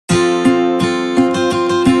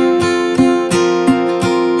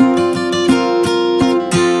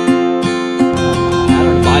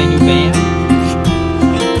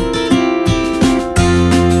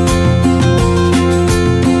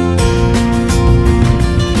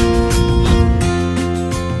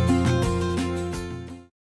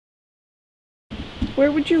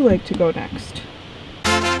would you like to go next?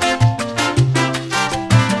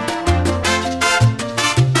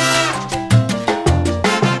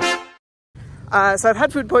 So I've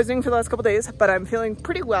had food poisoning for the last couple days, but I'm feeling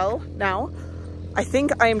pretty well now. I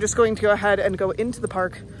think I am just going to go ahead and go into the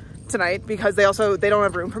park tonight because they don't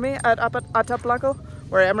have room for me at Iztaccihuatl,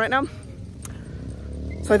 where I am right now.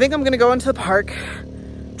 So I think I'm gonna go into the park,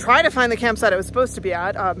 try to find the campsite I was supposed to be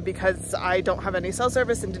at because I don't have any cell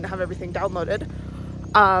service and didn't have everything downloaded.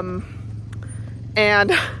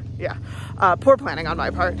 And yeah, poor planning on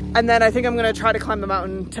my part. And then I think I'm gonna try to climb the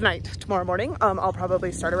mountain tomorrow morning. I'll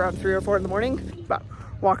probably start around 3 or 4 in the morning, but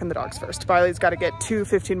walking the dogs first. Biley's got to get 2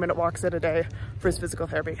 15-minute walks a day for his physical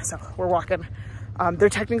therapy, so we're walking. They're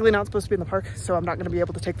technically not supposed to be in the park, so I'm not going to be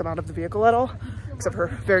able to take them out of the vehicle at all, except for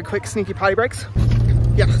very quick, sneaky potty breaks.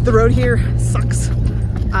 Yeah, the road here sucks.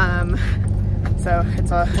 So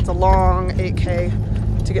it's a long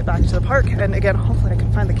 8K to get back to the park. And again, hopefully I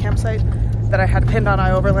can find the campsite that I had pinned on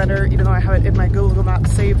iOverlander, even though I have it in my Google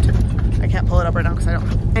Maps saved. I can't pull it up right now because I don't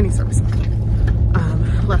have any service.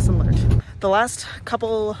 Lesson learned. The last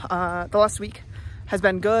week has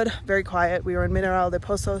been good, very quiet. We were in Mineral de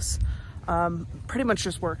Pozos. Pretty much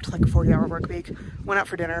just worked like a 40-hour work week. Went out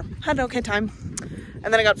for dinner, had an okay time.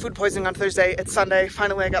 And then I got food poisoning on Thursday. It's Sunday.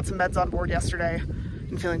 Finally, I got some meds on board yesterday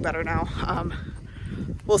and feeling better now.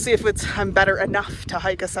 We'll see if I'm better enough to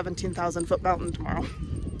hike a 17,000 foot mountain tomorrow.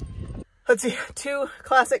 Let's see, 2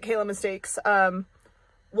 classic Kayla mistakes.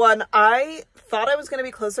 One, I thought I was going to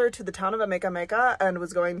be closer to the town of Ameka and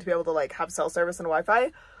was going to be able to like have cell service and Wi-Fi.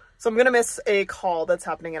 So I'm going to miss a call that's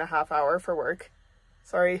happening in a half hour for work.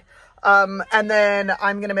 Sorry. And then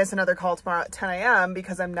I'm going to miss another call tomorrow at 10 a.m.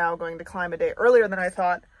 because I'm now going to climb a day earlier than I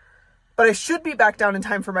thought. But I should be back down in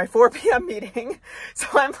time for my 4 p.m. meeting. So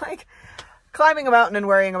I'm like climbing a mountain and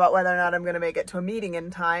worrying about whether or not I'm going to make it to a meeting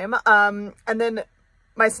in time. And then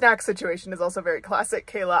my snack situation is also very classic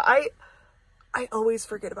Kayla. I always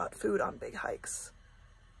forget about food on big hikes.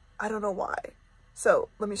 I don't know why. So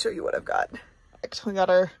let me show you what I've got. We got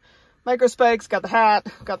our micro spikes, got the hat,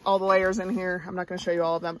 got all the layers in here. I'm not going to show you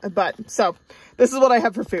all of them, but so this is what I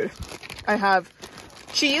have for food. I have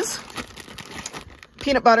cheese,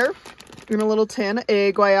 peanut butter in a little tin,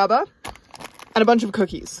 a guayaba, and a bunch of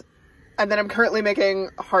cookies. And then I'm currently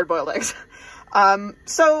making hard-boiled eggs.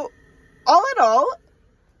 So all in all,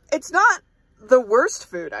 it's not the worst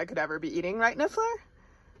food I could ever be eating, right, Niffler?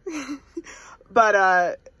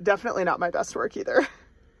 But definitely not my best work either.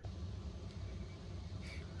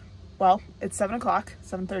 Well, it's 7 o'clock,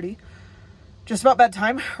 7:30. Just about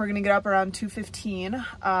bedtime. We're gonna get up around 2:15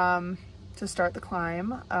 to start the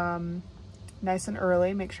climb. Nice and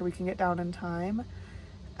early, make sure we can get down in time.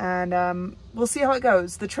 And we'll see how it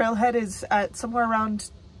goes. The trailhead is at somewhere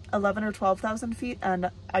around 11 or 12,000 feet,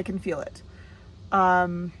 and I can feel it.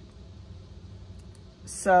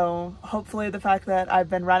 So hopefully the fact that I've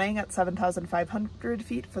been running at 7,500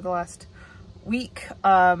 feet for the last week,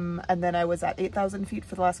 and then I was at 8,000 feet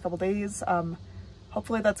for the last couple days,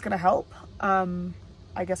 hopefully that's gonna help.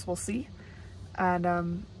 I guess we'll see.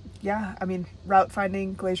 And yeah, I mean, route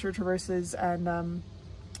finding, glacier traverses, and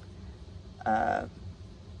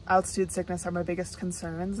altitude sickness are my biggest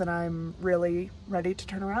concerns, and I'm really ready to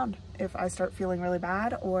turn around if I start feeling really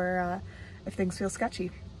bad or if things feel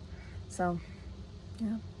sketchy. So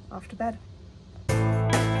yeah, off to bed.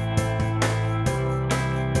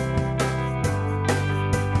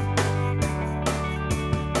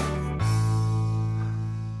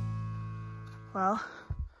 Well,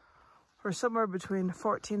 we're somewhere between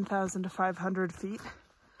 14,500 feet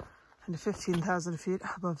and 15,000 feet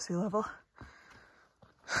above sea level.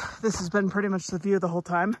 This has been pretty much the view the whole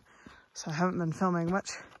time, so I haven't been filming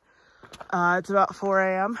much. It's about 4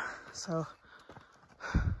 a.m., so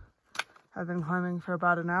I've been climbing for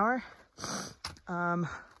about an hour.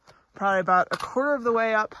 Probably about a quarter of the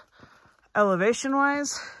way up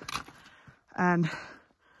elevation-wise, and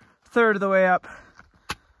third of the way up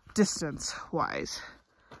distance-wise.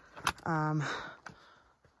 Sun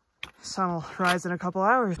will rise in a couple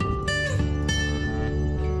hours.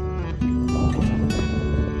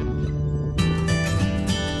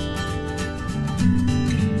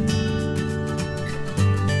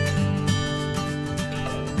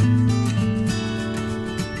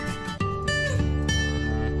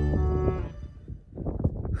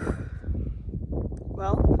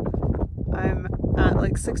 Well, I'm at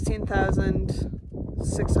like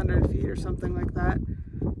 16,600 feet or something like that.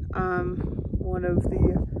 One of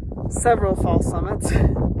the several fall summits.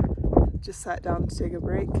 Just sat down to take a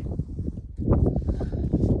break.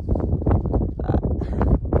 That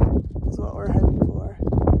is what we're heading for.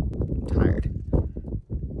 I'm tired.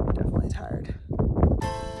 Definitely tired.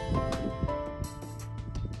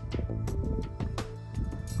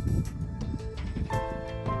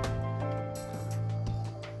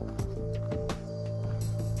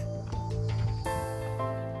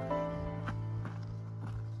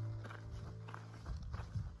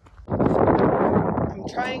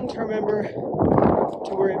 trying to remember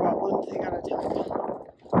to worry about one thing at a time.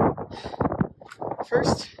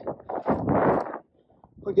 First,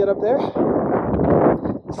 we get up there.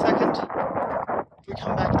 Second, we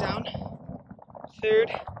come back down.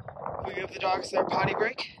 Third, we give the dogs their potty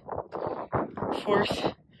break.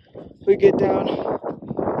 Fourth, we get down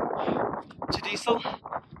to diesel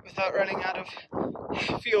without running out of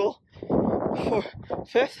fuel.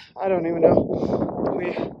 Fifth, I don't even know,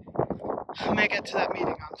 we make it to that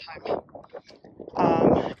meeting on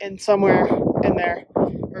time. And somewhere in there,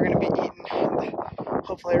 we're going to be eating and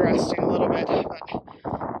hopefully resting a little bit. But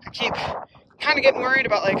I keep kind of getting worried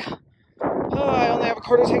about, like, oh, I only have a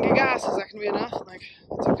quarter tank of gas. Is that going to be enough? I'm like,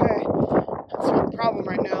 it's okay. That's not the problem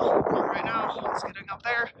right now. The problem right now is getting up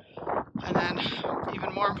there and then,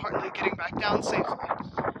 even more importantly, getting back down safely.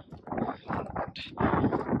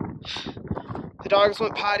 And the dogs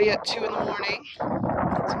went potty at 2 in the morning,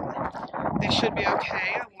 so they should be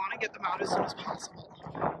okay. I want to get them out as soon as possible.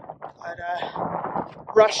 But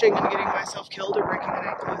rushing and getting myself killed or breaking an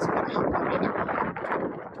ankle isn't going to help them either.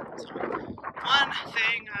 So, one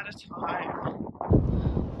thing at a time.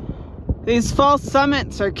 These false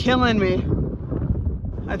summits are killing me.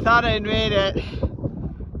 I thought I'd made it.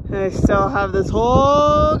 And I still have this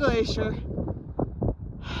whole glacier.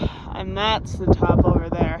 And that's the top over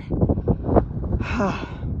there.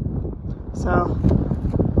 So,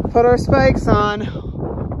 put our spikes on.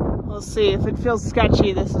 We'll see. If it feels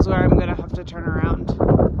sketchy, this is where I'm gonna have to turn around.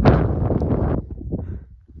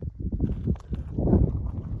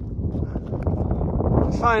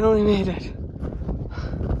 Finally made it.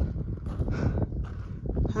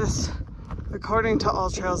 This, according to All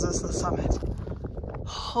Trails, is the summit.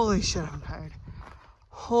 Holy shit, I'm tired.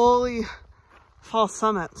 Holy false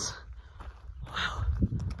summits. Wow.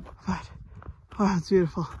 But, wow, it's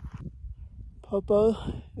beautiful. Popo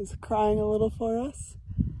is crying a little for us.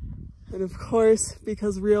 And of course,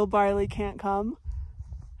 because real Barley can't come,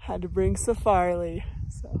 had to bring Safarley.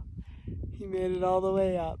 So he made it all the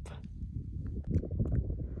way up.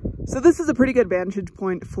 So this is a pretty good vantage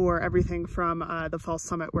point for everything from the false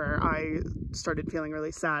summit where I started feeling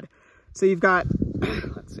really sad. So you've got,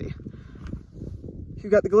 let's see,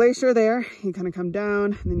 you've got the glacier there. You kind of come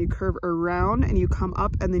down and then you curve around and you come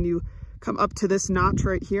up and then you come up to this notch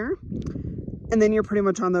right here. And then you're pretty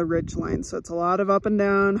much on the ridge line. So it's a lot of up and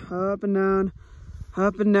down, up and down,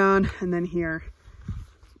 up and down, and then here.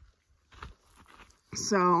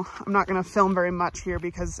 So I'm not gonna film very much here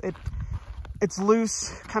because it's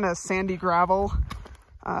loose, kind of sandy gravel,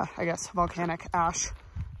 I guess volcanic ash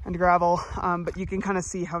and gravel, but you can kind of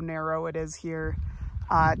see how narrow it is here.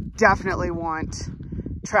 Definitely want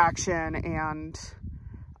traction and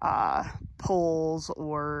poles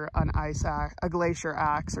or an a glacier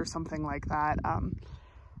axe or something like that.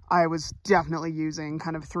 I was definitely using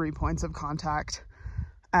kind of 3 points of contact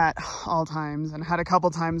at all times, and had a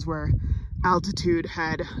couple times where altitude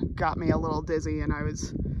had got me a little dizzy, and I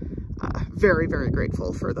was very, very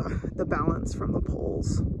grateful for the balance from the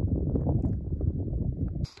poles.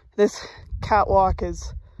 This catwalk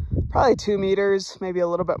is probably 2 meters, maybe a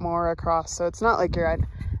little bit more across, so it's not like you're at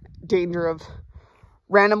danger of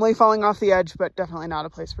randomly falling off the edge, but definitely not a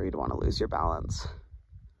place where you'd want to lose your balance.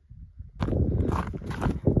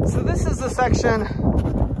 So this is the section,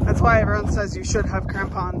 that's why everyone says you should have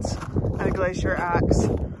crampons and a glacier axe.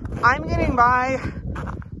 I'm getting by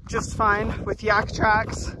just fine with yak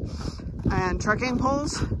trax and trekking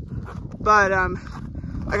poles, but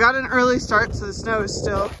I got an early start, so the snow is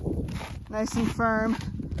still nice and firm,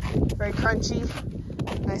 very crunchy,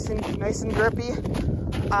 nice and grippy.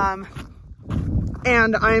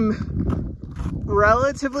 And I'm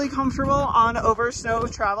relatively comfortable on over snow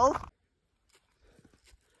travel.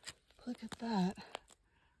 Look at that,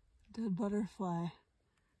 dead butterfly.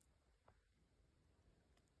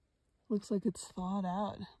 Looks like it's thawed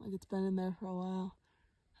out, like it's been in there for a while.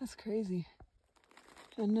 That's crazy.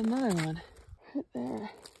 And another one right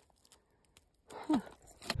there. Huh.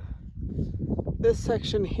 This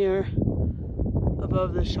section here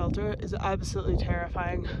above the shelter is absolutely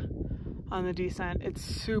terrifying on the descent. It's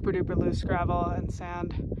super duper loose gravel and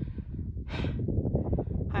sand.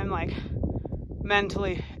 I'm like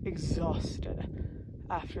mentally exhausted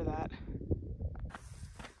after that.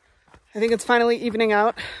 I think it's finally evening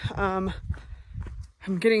out. I'm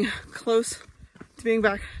getting close to being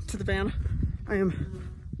back to the van. I am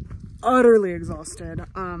utterly exhausted.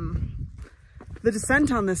 The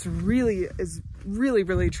descent on this really is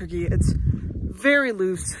really tricky. It's very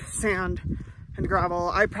loose sand and gravel.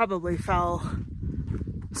 I probably fell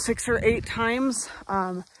 6 or 8 times,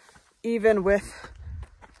 even with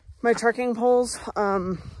my trekking poles.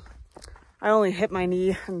 I only hit my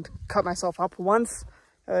knee and cut myself up once.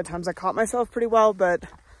 Other times I caught myself pretty well, but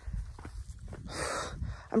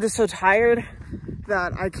I'm just so tired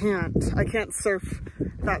that I can't surf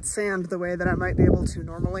that sand the way that I might be able to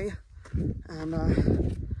normally. And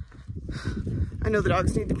I know the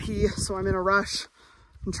dogs need to pee, so I'm in a rush.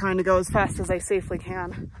 I'm trying to go as fast as I safely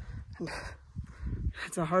can. And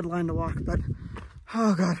it's a hard line to walk, but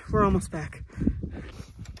oh God, we're almost back.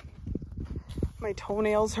 My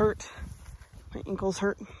toenails hurt, my ankles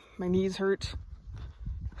hurt, my knees hurt.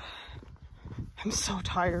 I'm so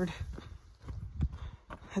tired.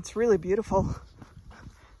 It's really beautiful.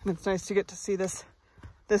 And it's nice to get to see this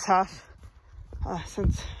half,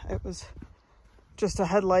 since it was just a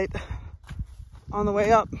headlight on the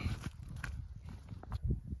way up.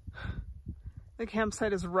 The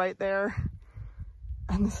campsite is right there.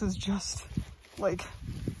 And this is just like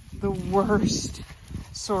the worst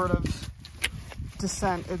sort of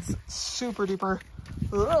descent. It's super duper,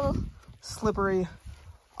 slippery,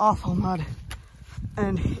 awful mud.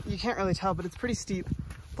 And you can't really tell, but it's pretty steep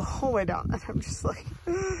the whole way down. And I'm just like,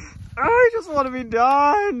 I just want to be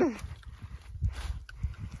done.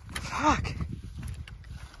 Fuck.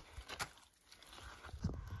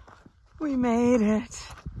 We made it.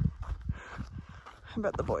 I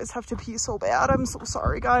bet the boys have to pee so bad. I'm so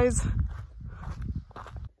sorry, guys.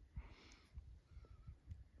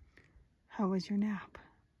 How was your nap?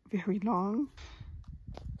 Very long?